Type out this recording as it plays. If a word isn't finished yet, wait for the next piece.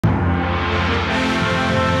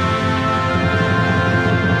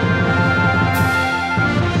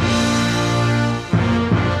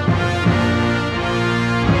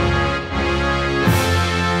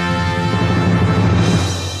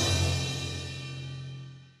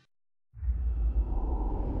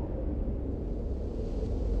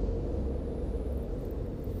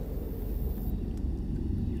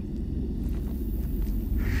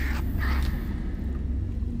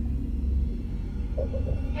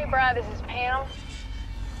Hey, Brad, this is Pam.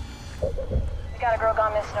 We got a girl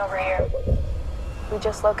gone missing over here. We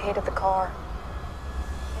just located the car.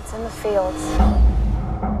 It's in the fields.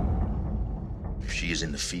 If she is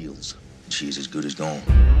in the fields, she is as good as gone.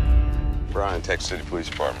 Brian, Texas City Police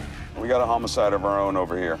Department. We got a homicide of our own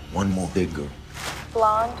over here. One more big girl.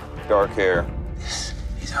 Blonde. Dark hair. This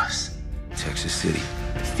is us. Texas City.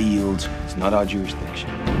 Fields. It's not our jurisdiction.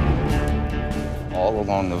 All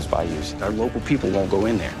along those bayous, our local people won't go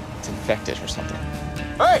in there. It's infected or something.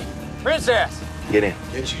 Hey, princess! Get in.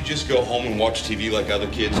 Can't you just go home and watch TV like other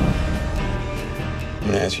kids? I'm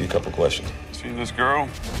gonna ask you a couple questions. See this girl?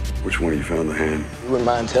 Which one of you found the hand? You wouldn't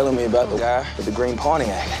mind telling me about the guy with the green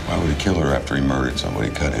Pontiac? Why would he kill her after he murdered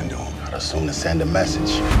somebody cut into him? I'd assume to send a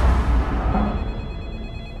message.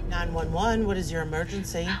 911, what is your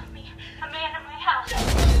emergency? Help me. A man in my house.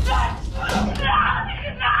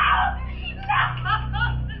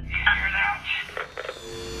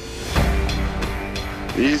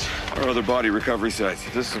 These are other body recovery sites.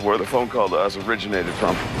 This is where the phone call to us originated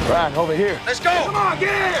from. Brian, over here. Let's go! Come on, get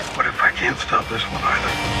in here! What if I can't stop this one either?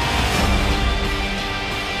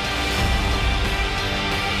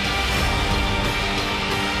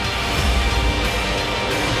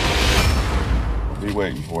 I'll be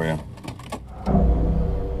waiting for you.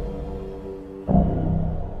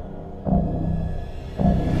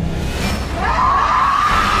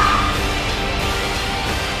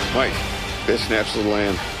 Mike, this snaps to the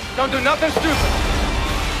land. Don't do nothing stupid.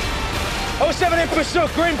 07 in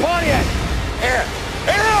pursuit, green Pontiac. Here.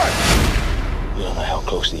 Here! You don't know how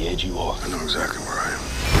close to the edge you are. I know exactly where I am.